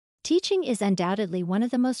Teaching is undoubtedly one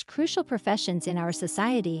of the most crucial professions in our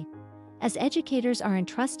society, as educators are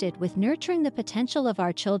entrusted with nurturing the potential of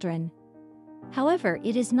our children. However,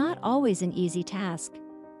 it is not always an easy task.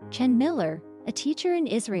 Chen Miller, a teacher in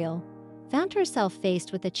Israel, found herself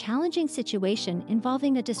faced with a challenging situation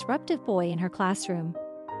involving a disruptive boy in her classroom.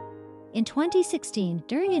 In 2016,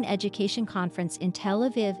 during an education conference in Tel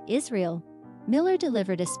Aviv, Israel, Miller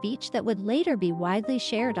delivered a speech that would later be widely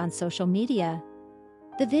shared on social media.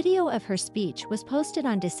 The video of her speech was posted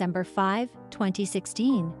on December 5,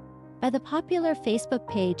 2016, by the popular Facebook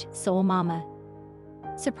page Soul Mama.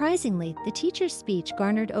 Surprisingly, the teacher's speech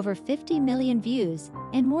garnered over 50 million views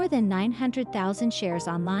and more than 900,000 shares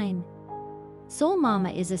online. Soul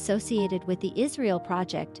Mama is associated with the Israel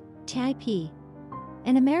Project, TIP,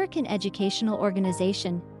 an American educational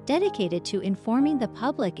organization dedicated to informing the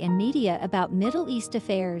public and media about Middle East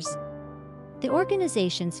affairs. The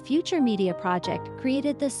organization's Future Media Project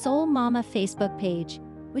created the Soul Mama Facebook page,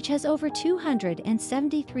 which has over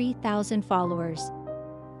 273,000 followers.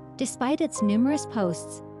 Despite its numerous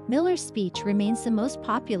posts, Miller's speech remains the most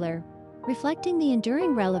popular, reflecting the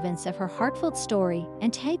enduring relevance of her heartfelt story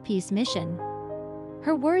and TIP's mission.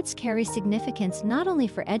 Her words carry significance not only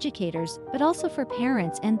for educators but also for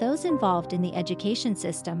parents and those involved in the education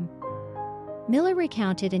system. Miller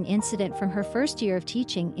recounted an incident from her first year of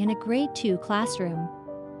teaching in a grade 2 classroom.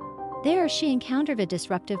 There, she encountered a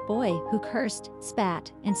disruptive boy who cursed,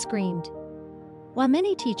 spat, and screamed. While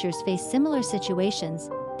many teachers face similar situations,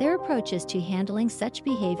 their approaches to handling such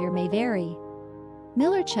behavior may vary.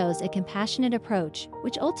 Miller chose a compassionate approach,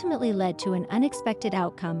 which ultimately led to an unexpected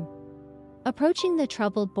outcome. Approaching the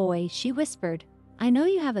troubled boy, she whispered, "I know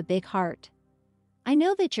you have a big heart. I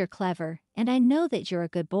know that you're clever, and I know that you're a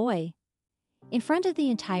good boy." In front of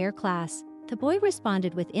the entire class, the boy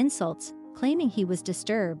responded with insults, claiming he was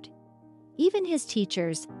disturbed. Even his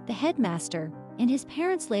teachers, the headmaster, and his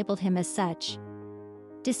parents labeled him as such.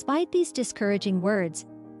 Despite these discouraging words,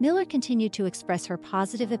 Miller continued to express her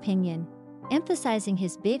positive opinion, emphasizing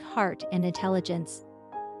his big heart and intelligence.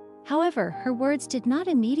 However, her words did not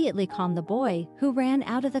immediately calm the boy, who ran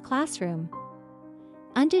out of the classroom.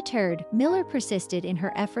 Undeterred, Miller persisted in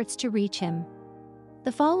her efforts to reach him.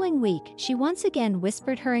 The following week, she once again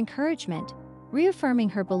whispered her encouragement, reaffirming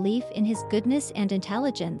her belief in his goodness and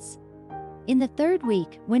intelligence. In the third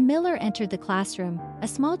week, when Miller entered the classroom, a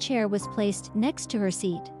small chair was placed next to her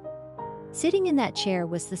seat. Sitting in that chair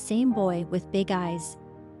was the same boy with big eyes.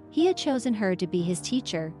 He had chosen her to be his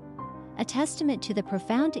teacher, a testament to the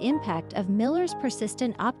profound impact of Miller's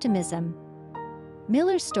persistent optimism.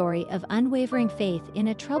 Miller's story of unwavering faith in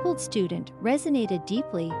a troubled student resonated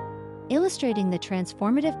deeply, illustrating the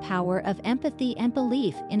transformative power of empathy and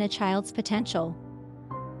belief in a child's potential.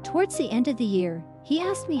 Towards the end of the year, he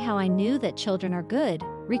asked me how I knew that children are good,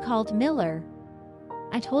 recalled Miller.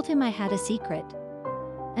 I told him I had a secret.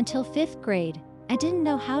 Until 5th grade, I didn't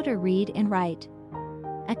know how to read and write.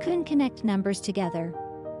 I couldn't connect numbers together.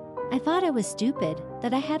 I thought I was stupid,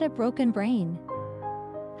 that I had a broken brain.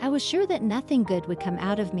 I was sure that nothing good would come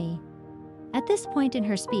out of me. At this point in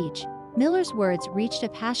her speech, Miller's words reached a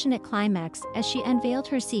passionate climax as she unveiled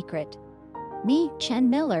her secret. Me, Chen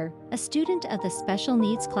Miller, a student of the special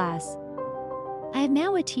needs class. I am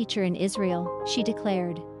now a teacher in Israel, she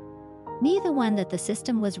declared. Me, the one that the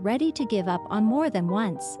system was ready to give up on more than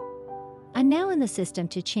once. I'm now in the system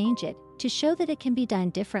to change it, to show that it can be done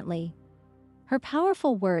differently. Her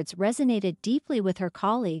powerful words resonated deeply with her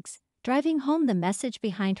colleagues, driving home the message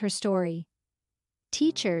behind her story.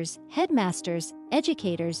 Teachers, headmasters,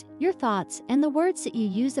 educators, your thoughts and the words that you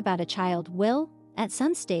use about a child will, at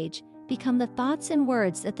some stage, become the thoughts and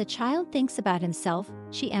words that the child thinks about himself,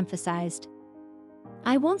 she emphasized.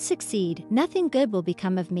 I won't succeed, nothing good will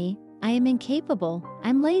become of me, I am incapable,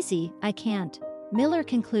 I'm lazy, I can't, Miller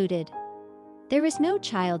concluded. There is no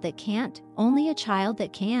child that can't, only a child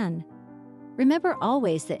that can. Remember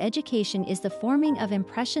always that education is the forming of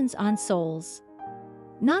impressions on souls.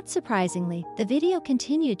 Not surprisingly, the video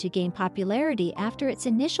continued to gain popularity after its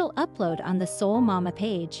initial upload on the Soul Mama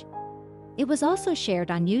page. It was also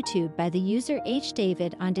shared on YouTube by the user H.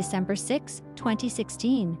 David on December 6,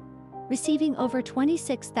 2016, receiving over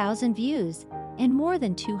 26,000 views and more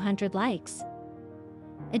than 200 likes.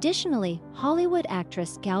 Additionally, Hollywood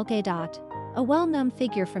actress Gal Gadot, a well-known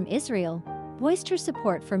figure from Israel, voiced her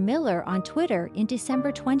support for Miller on Twitter in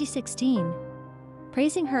December 2016,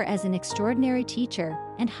 praising her as an extraordinary teacher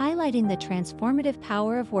and highlighting the transformative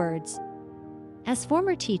power of words. As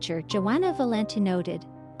former teacher Joanna Valenti noted,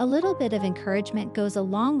 a little bit of encouragement goes a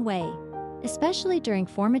long way, especially during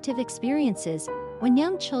formative experiences when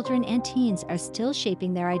young children and teens are still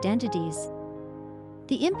shaping their identities.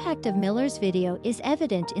 The impact of Miller's video is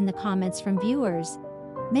evident in the comments from viewers,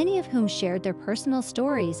 many of whom shared their personal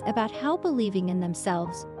stories about how believing in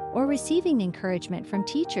themselves or receiving encouragement from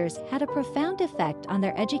teachers had a profound effect on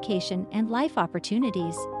their education and life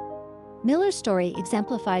opportunities. Miller's story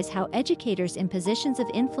exemplifies how educators in positions of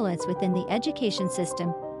influence within the education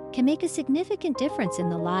system can make a significant difference in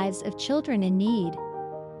the lives of children in need.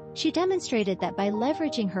 She demonstrated that by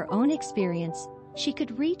leveraging her own experience, she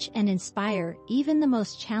could reach and inspire even the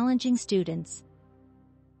most challenging students.